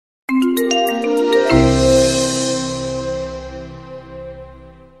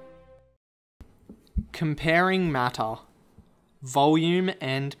Comparing matter, volume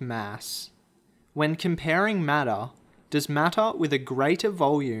and mass. When comparing matter, does matter with a greater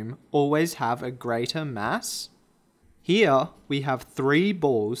volume always have a greater mass? Here we have 3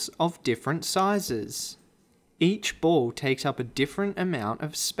 balls of different sizes. Each ball takes up a different amount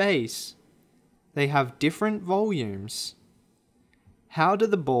of space. They have different volumes. How do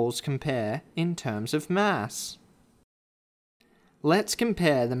the balls compare in terms of mass? Let's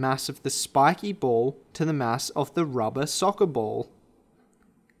compare the mass of the spiky ball to the mass of the rubber soccer ball.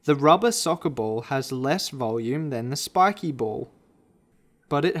 The rubber soccer ball has less volume than the spiky ball,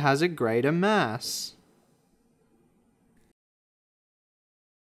 but it has a greater mass.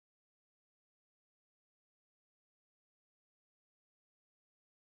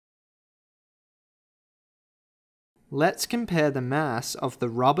 Let's compare the mass of the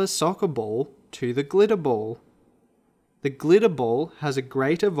rubber soccer ball to the glitter ball. The glitter ball has a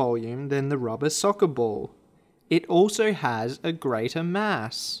greater volume than the rubber soccer ball. It also has a greater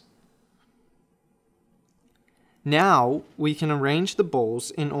mass. Now we can arrange the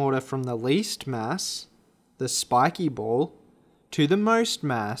balls in order from the least mass, the spiky ball, to the most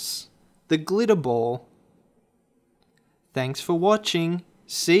mass, the glitter ball. Thanks for watching.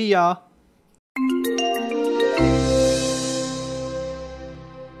 See ya!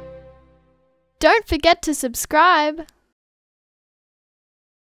 Don't forget to subscribe.